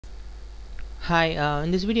Hi,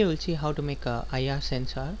 in this video we'll see how to make a IR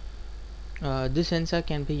sensor. This sensor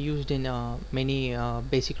can be used in many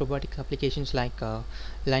basic robotics applications like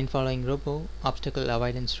line following robot, obstacle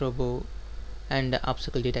avoidance robot, and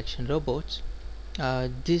obstacle detection robots.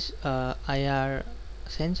 This IR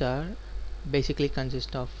sensor basically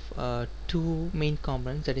consists of two main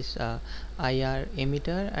components, that is IR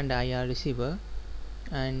emitter and IR receiver,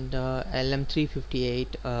 and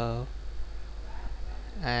LM358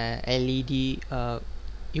 LED.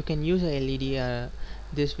 You can use a LED.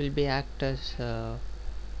 This will be act as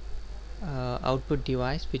output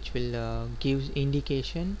device which will gives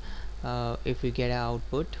indication if we get an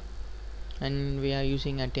output. And we are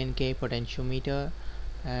using a 10k potentiometer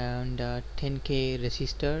and 10k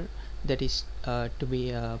resistor that is to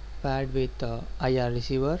be paired with IR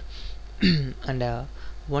receiver and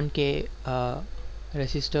 1k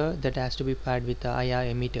resistor that has to be paired with the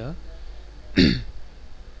IR emitter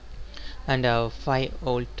and a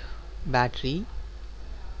 5-volt battery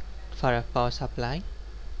for a power supply.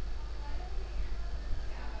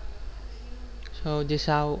 So this is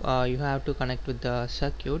how you have to connect with the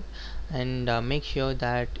circuit, and make sure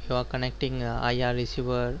that you are connecting IR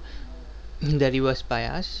receiver in the reverse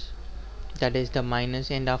bias, that is the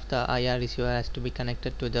minus end of the IR receiver has to be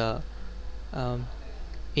connected to the um,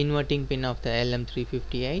 inverting pin of the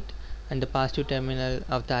LM358, and the positive terminal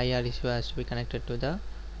of the IR receiver has to be connected to the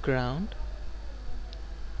ground.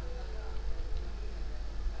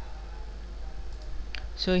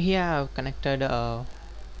 So here I have connected the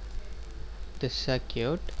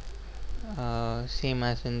circuit same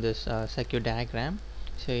as in this circuit diagram.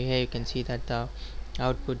 So here you can see that the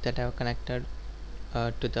output that I have connected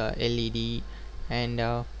to the LED, and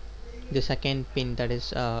the second pin, that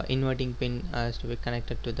is inverting pin, has to be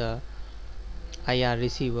connected to the IR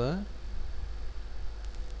receiver,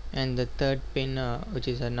 and the third pin which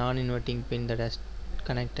is a non-inverting pin that has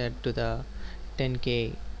connected to the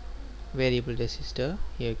 10k variable resistor.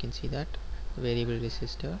 Here you can see that variable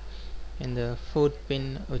resistor, and the fourth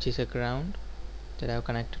pin which is a ground that I have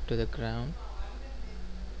connected to the ground.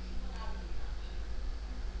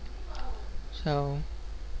 So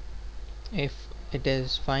if it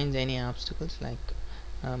is finds any obstacles, like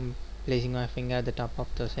placing my finger at the top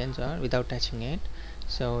of the sensor without touching it,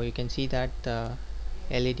 so you can see that the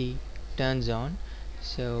LED turns on,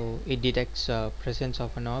 so it detects presence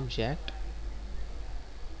of an object.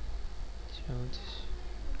 So this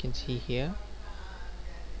you can see here.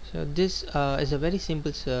 So this is a very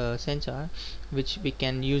simple sensor which we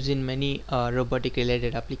can use in many robotic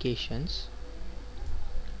related applications.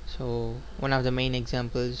 So one of the main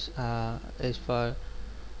examples is for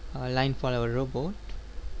line follower robot.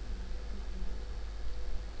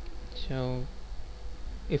 So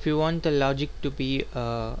if you want the logic to be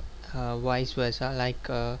vice versa, like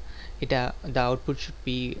the output should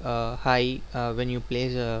be high when you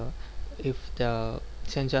place if the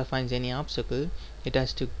sensor finds any obstacle, it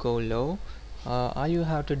has to go low. All you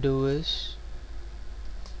have to do is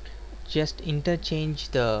just interchange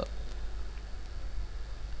the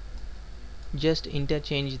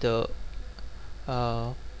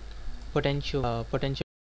uh, potentiometer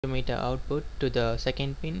output to the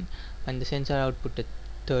second pin and the sensor output to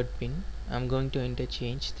third pin. I'm going to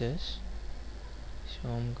interchange this. So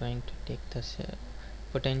I'm going to take the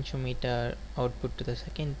potentiometer output to the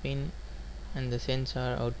second pin and the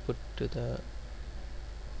sensor output to the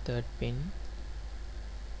third pin.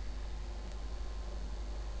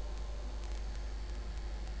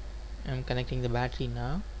 I'm connecting the battery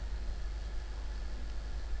now.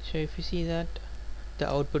 So if you see that the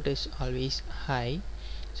output is always high,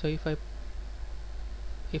 so if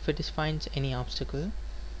it finds any obstacle,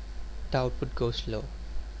 the output goes low.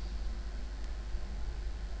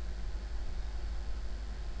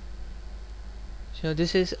 So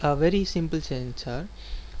this is a very simple sensor.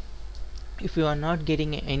 If you are not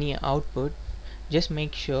getting any output, just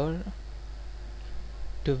make sure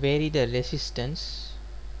to vary the resistance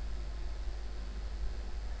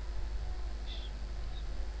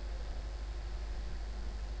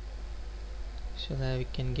so that we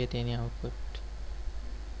can get any output.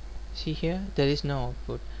 See here, there is no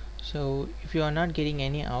output. So if you are not getting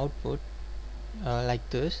any output like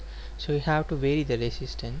this, so you have to vary the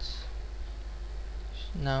resistance.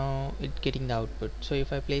 Now it's getting the output. So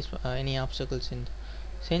if I place any obstacles in the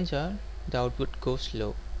sensor, the output goes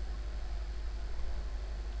low.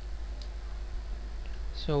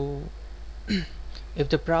 So if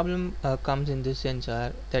the problem comes in this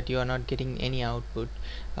sensor that you are not getting any output,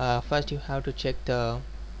 first you have to check the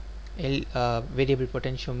variable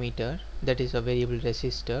potentiometer, that is a variable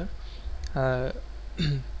resistor,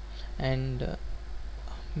 and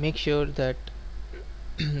make sure that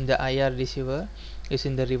the IR receiver is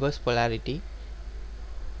in the reverse polarity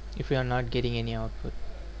if you are not getting any output.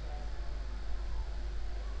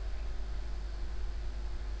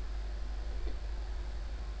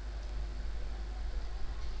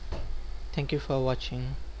 Thank you for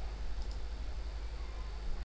watching.